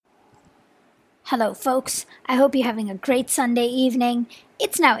Hello, folks. I hope you're having a great Sunday evening.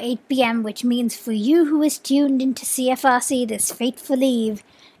 It's now 8 p.m., which means for you who is tuned into CFRC this fateful eve,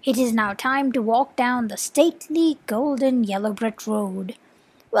 it is now time to walk down the stately golden yellow brick road.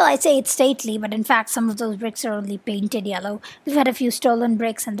 Well, I say it's stately, but in fact, some of those bricks are only painted yellow. We've had a few stolen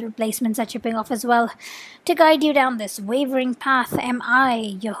bricks, and the replacements are chipping off as well. To guide you down this wavering path am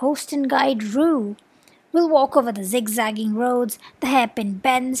I, your host and guide, Rue. We'll walk over the zigzagging roads, the hairpin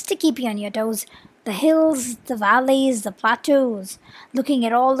bends to keep you on your toes, the hills, the valleys, the plateaus, looking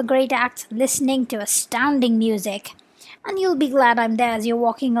at all the great acts, listening to astounding music. And you'll be glad I'm there as you're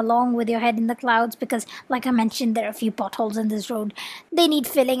walking along with your head in the clouds because, like I mentioned, there are a few potholes in this road. They need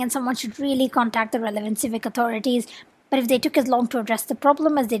filling and someone should really contact the relevant civic authorities. But if they took as long to address the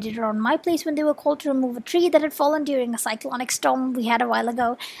problem as they did around my place when they were called to remove a tree that had fallen during a cyclonic storm we had a while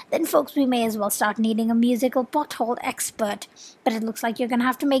ago, then folks, we may as well start needing a musical pothole expert. But it looks like you're gonna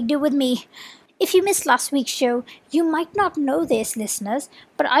have to make do with me. If you missed last week's show, you might not know this, listeners,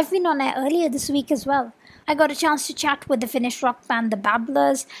 but I've been on air earlier this week as well. I got a chance to chat with the Finnish rock band The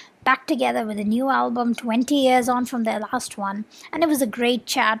Babblers, back together with a new album 20 years on from their last one, and it was a great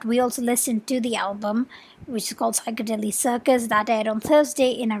chat. We also listened to the album, which is called Psychedelic Circus, that aired on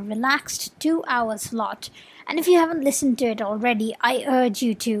Thursday in a relaxed 2-hour slot. And if you haven't listened to it already, I urge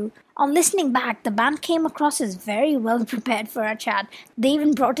you to. On listening back, the band came across as very well prepared for our chat. They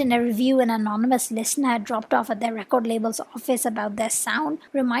even brought in a review an anonymous listener had dropped off at their record label's office about their sound,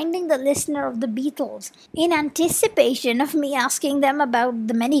 reminding the listener of the Beatles, in anticipation of me asking them about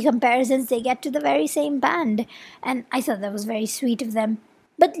the many comparisons they get to the very same band. And I thought that was very sweet of them.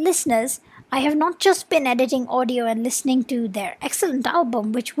 But listeners, I have not just been editing audio and listening to their excellent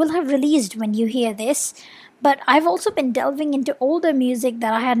album, which will have released when you hear this, but I've also been delving into older music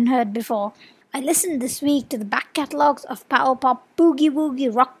that I hadn't heard before. I listened this week to the back catalogues of power pop boogie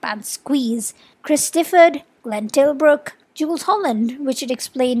woogie rock band Squeeze, Chris Stifford, Glenn Tilbrook, Jools Holland, which it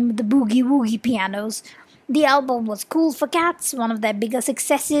explained with the boogie woogie pianos. The album was Cool for Cats, one of their bigger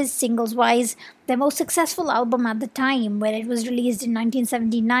successes, singles-wise, their most successful album at the time, where it was released in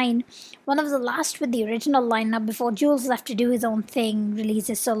 1979, one of the last with the original lineup before Jools left to do his own thing, release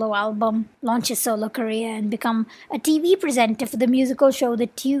his solo album, launch his solo career, and become a TV presenter for the musical show The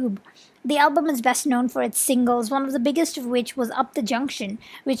Tube. The album is best known for its singles, one of the biggest of which was Up the Junction,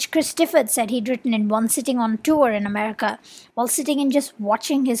 which Chris Stifford said he'd written in one sitting on tour in America, while sitting and just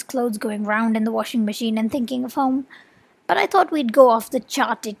watching his clothes going round in the washing machine and thinking of home. But I thought we'd go off the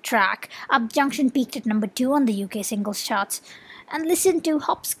charted track. Up the Junction peaked at number 2 on the UK singles charts, and listen to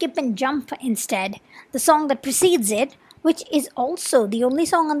Hop, Skip and Jump instead, the song that precedes it, which is also the only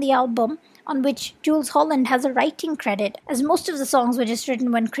song on the album on which Jools Holland has a writing credit, as most of the songs were just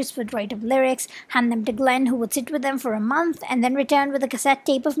written when Chris would write up lyrics, hand them to Glenn, who would sit with them for a month, and then return with a cassette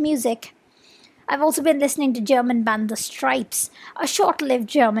tape of music. I've also been listening to German band The Stripes, a short-lived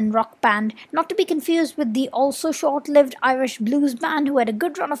German rock band, not to be confused with the also short-lived Irish blues band who had a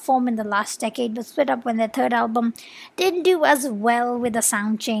good run of form in the last decade but split up when their third album didn't do as well with a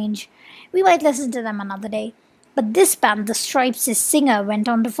sound change. We might listen to them another day. But this band, The Stripes' singer, went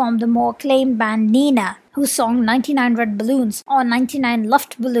on to form the more acclaimed band Nena, whose song 99 Red Balloons, or 99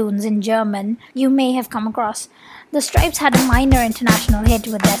 Luftballons in German, you may have come across. The Stripes had a minor international hit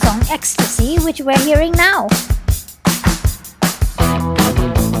with their song Ecstasy, which we're hearing now.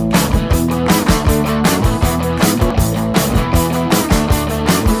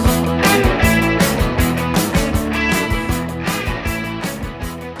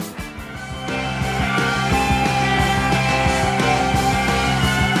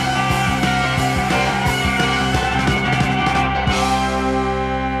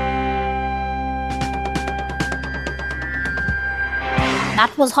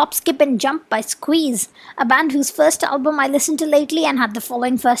 That was Hop, Skip and Jump by Squeeze, a band whose first album I listened to lately and had the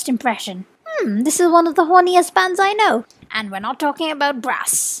following first impression. This is one of the horniest bands I know. And we're not talking about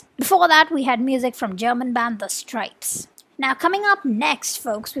brass. Before that, we had music from German band The Stripes. Now, coming up next,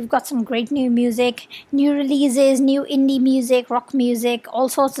 folks, we've got some great new music, new releases, new indie music, rock music, all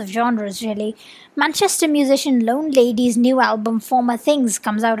sorts of genres, really. Manchester musician Lone Lady's new album, Former Things,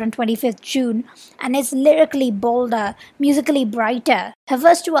 comes out on 25th June, and is lyrically bolder, musically brighter. Her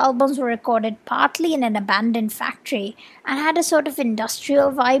first 2 albums were recorded partly in an abandoned factory, and had a sort of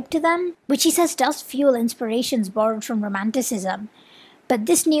industrial vibe to them, which he says does fuel inspirations borrowed from Romanticism. But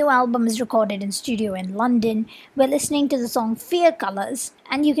this new album is recorded in studio in London. We're listening to the song Fear Colors,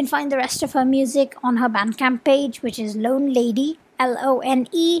 and you can find the rest of her music on her Bandcamp page, which is Lone Lady, Lone,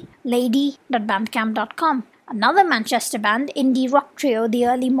 lady.bandcamp.com. Another Manchester band, indie rock trio The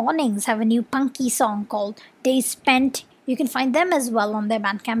Early Mornings, have a new punky song called Days Spent You can find them as well on their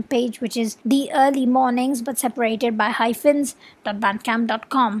Bandcamp page, which is The Early Mornings but separated by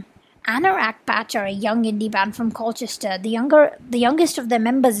hyphens.bandcamp.com. Anorak Patch are a young indie band from Colchester. The youngest of their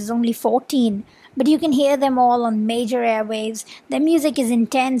members is only 14, but you can hear them all on major airwaves. Their music is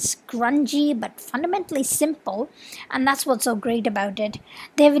intense, grungy, but fundamentally simple, and that's what's so great about it.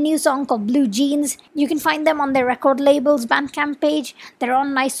 They have a new song called Blue Jeans. You can find them on their record label's Bandcamp page. They're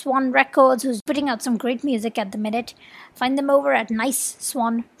on Nice Swan Records, who's putting out some great music at the minute. Find them over at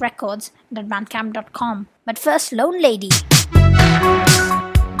niceswanrecords.bandcamp.com. But first, Lone Lady.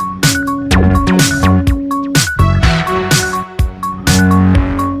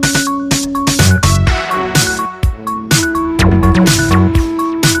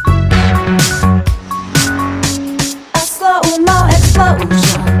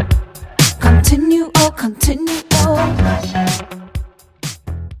 Continue.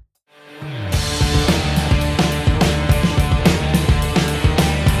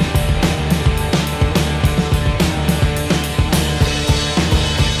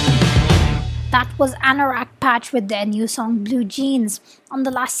 That was Anorak Patch with their new song Blue Jeans. On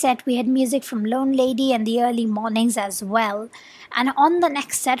the last set, we had music from Lone Lady and The Early Mornings as well. And on the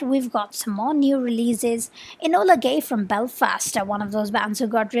next set, we've got some more new releases. Enola Gay from Belfast are one of those bands who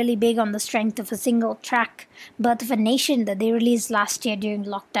got really big on the strength of a single track, Birth of a Nation, that they released last year during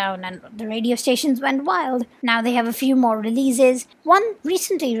lockdown, and the radio stations went wild. Now they have a few more releases. One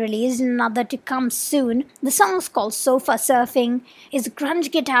recently released and another to come soon. The song is called Sofa Surfing. It's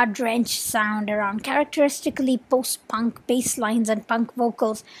grunge guitar drenched sound around characteristically post-punk bass lines and punk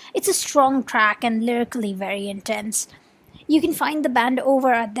vocals. It's a strong track and lyrically very intense. You can find the band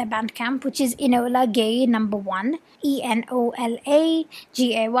over at their Bandcamp, which is Enola Gay 1, ENOLAGAY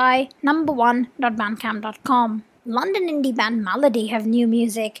 1.bandcamp.com. London indie band Malady have new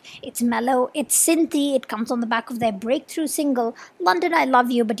music. It's mellow, it's synthy, it comes on the back of their breakthrough single, London I Love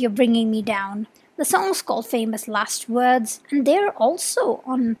You But You're Bringing Me Down. The song's called Famous Last Words, and they're also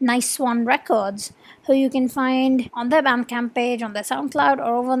on Nice Swan Records, who you can find on their Bandcamp page, on their SoundCloud,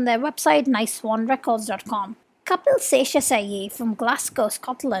 or over on their website, niceswanrecords.com. Kapil Seshasayee from Glasgow,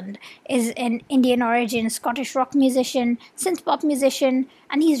 Scotland, is an Indian-origin Scottish rock musician, synth-pop musician,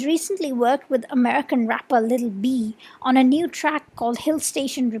 and he's recently worked with American rapper Lil B on a new track called Hill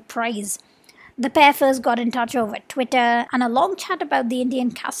Station Reprise. The pair first got in touch over Twitter, and a long chat about the Indian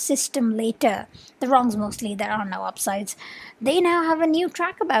caste system later. The wrongs mostly, there are no upsides. They now have a new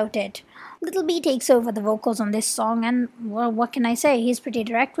track about it. Lil B takes over the vocals on this song, and, well, what can I say? He's pretty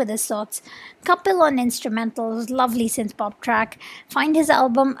direct with his thoughts. Couple on instrumentals, lovely synth-pop track. Find his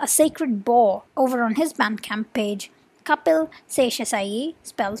album A Sacred Boar over on his Bandcamp page. Kapil Seshasayee,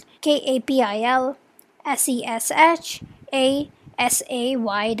 spelled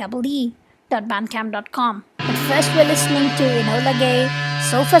KAPILSESHAYEE.bandcamp.com. But first we're listening to Enola Gay,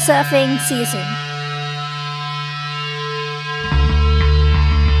 Sofa Surfing. See you soon.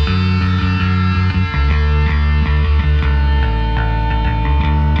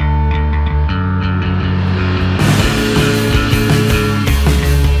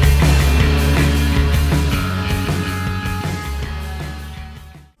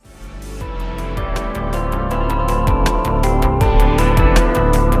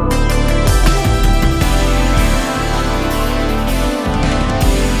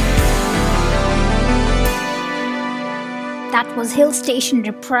 Was Hill Station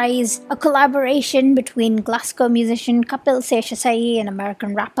Reprise, a collaboration between Glasgow musician Kapil Seshasayee and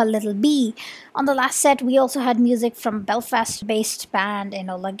American rapper Lil B. On the last set, we also had music from Belfast-based band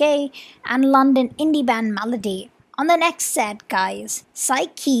Enola Gay and London indie band Malady. On the next set, guys,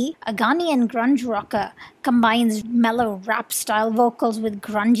 Psyche, a Ghanaian grunge rocker, combines mellow rap-style vocals with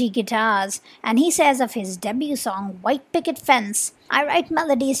grungy guitars, and he says of his debut song, White Picket Fence, I write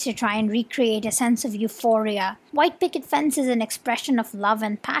melodies to try and recreate a sense of euphoria. White Picket Fence is an expression of love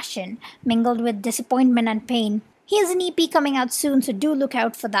and passion, mingled with disappointment and pain. He has an EP coming out soon, so do look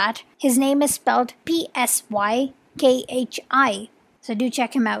out for that. His name is spelled P-S-Y-K-H-I, so do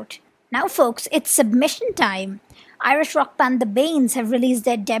check him out. Now folks, it's submission time. Irish rock band The Banes have released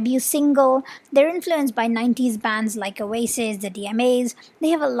their debut single. They're influenced by 90s bands like Oasis, the DMAs. They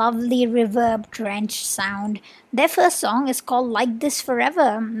have a lovely reverb-drenched sound. Their first song is called Like This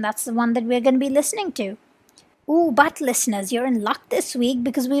Forever. That's the one that we're going to be listening to. Ooh, but listeners, you're in luck this week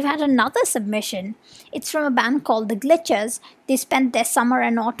because we've had another submission. It's from a band called The Glitchers. They spent their summer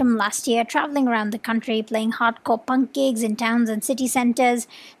and autumn last year traveling around the country playing hardcore punk gigs in towns and city centers.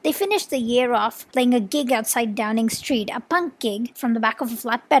 They finished the year off playing a gig outside Downing Street, a punk gig from the back of a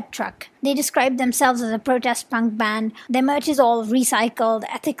flatbed truck. They described themselves as a protest punk band. Their merch is all recycled,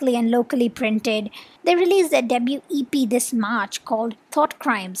 ethically and locally printed. They released their debut EP this March called Thought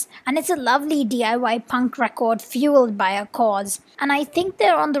Crimes, and it's a lovely DIY punk record fueled by a cause. And I think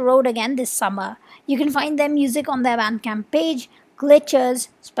they're on the road again this summer. You can find their music on their Bandcamp page, Glitchers,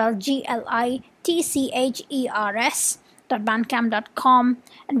 spelled glitchers.bandcamp.com,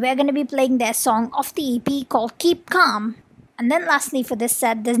 and we're going to be playing their song off the EP called Keep Calm. And then lastly for this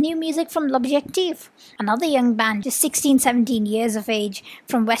set, there's new music from L'Objectif, another young band just 16-17 years of age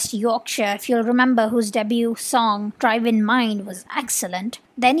from West Yorkshire, if you'll remember, whose debut song, Drive in Mind, was excellent.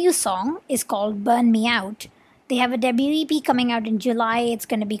 Their new song is called Burn Me Out. They have a debut EP coming out in July. It's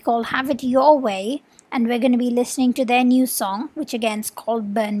going to be called Have It Your Way, and we're going to be listening to their new song, which again is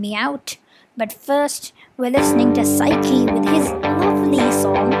called Burn Me Out. But first, we're listening to Psyche with his lovely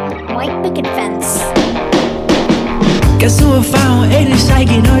song, White Picket Fence. Guess who I found? 80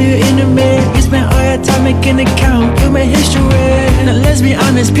 psyche, know you in the mid. You spent all your time making an account, you made history. Now let's be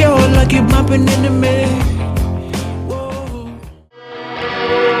honest, pure lucky bumping in the mid.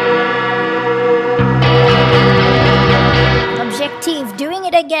 L'Objectif doing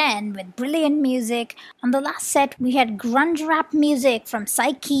it again with brilliant music. On the last set, we had grunge rap music from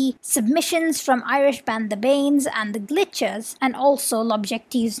Psyche, submissions from Irish band The Banes and The Glitchers, and also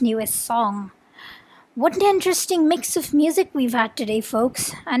L'Objectif's newest song. What an interesting mix of music we've had today,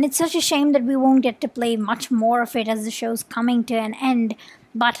 folks. And it's such a shame that we won't get to play much more of it as the show's coming to an end.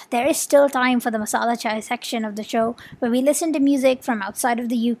 But there is still time for the Masala Chai section of the show, where we listen to music from outside of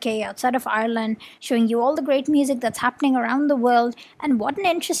the UK, outside of Ireland, showing you all the great music that's happening around the world. And what an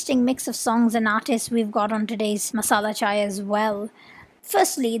interesting mix of songs and artists we've got on today's Masala Chai as well.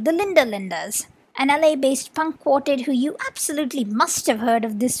 Firstly, the Linda Lindas, an LA-based punk quartet who you absolutely must have heard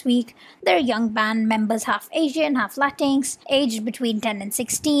of this week. They're young band members, half Asian, half Latinx, aged between 10 and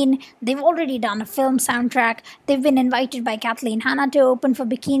 16. They've already done a film soundtrack. They've been invited by Kathleen Hanna to open for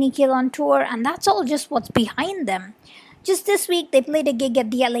Bikini Kill on tour, and that's all just what's behind them. Just this week, they played a gig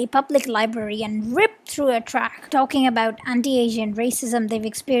at the LA Public Library and ripped through a track talking about anti-Asian racism they've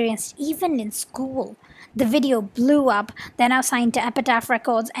experienced even in school. The video blew up. They're now signed to Epitaph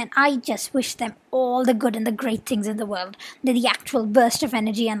Records, and I just wish them all the good and the great things in the world. They're the actual burst of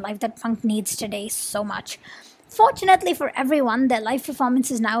energy and life that punk needs today so much. Fortunately for everyone, their live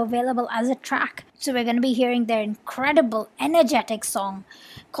performance is now available as a track, so we're going to be hearing their incredible, energetic song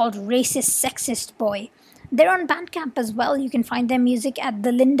called Racist Sexist Boy. They're on Bandcamp as well. You can find their music at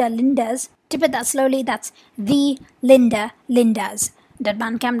The Linda Lindas. To put that slowly, that's The Linda Lindas.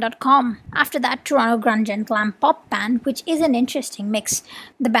 .bandcamp.com. After that, Toronto grunge and glam pop band, which is an interesting mix.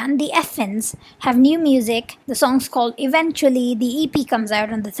 The band The Effins have new music. The song's called Eventually. The EP comes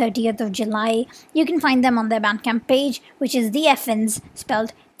out on the 30th of July. You can find them on their Bandcamp page, which is The Effins,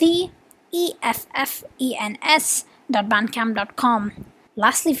 spelled TEFFENS.bandcamp.com.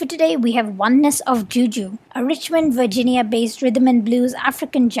 Lastly for today, we have Oneness of Juju, a Richmond, Virginia-based rhythm and blues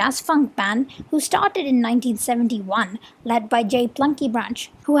African jazz funk band who started in 1971, led by Jay Plunky Branch,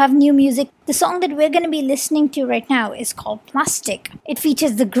 who have new music. The song that we're going to be listening to right now is called Plastic. It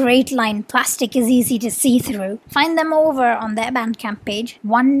features the great line, "Plastic is easy to see through." Find them over on their Bandcamp page,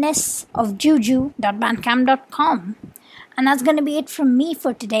 onenessofjuju.bandcamp.com. And that's going to be it from me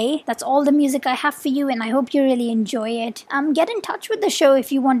for today. That's all the music I have for you, and I hope you really enjoy it. Get in touch with the show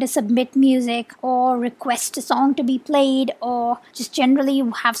if you want to submit music or request a song to be played, or just generally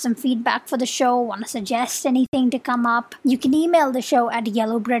have some feedback for the show, want to suggest anything to come up. You can email the show at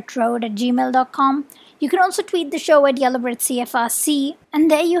yellowbritroad@gmail.com. You can also tweet the show at yellowbritcfrc. And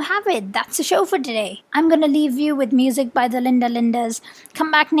there you have it. That's the show for today. I'm going to leave you with music by the Linda Lindas.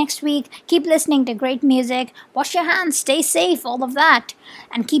 Come back next week. Keep listening to great music. Wash your hands. Stay safe. All of that.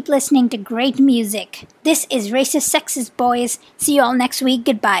 And keep listening to great music. This is Racist Sexist Boys. See you all next week.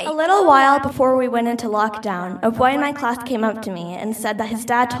 Goodbye. A little while before we went into lockdown, a boy in my class came up to me and said that his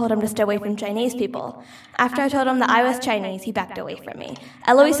dad told him to stay away from Chinese people. After I told him that I was Chinese, he backed away from me.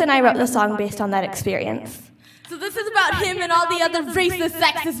 Eloise and I wrote the song based on that experience. So this is about him and all the other racist,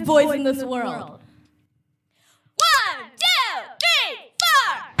 sexist boys in this world.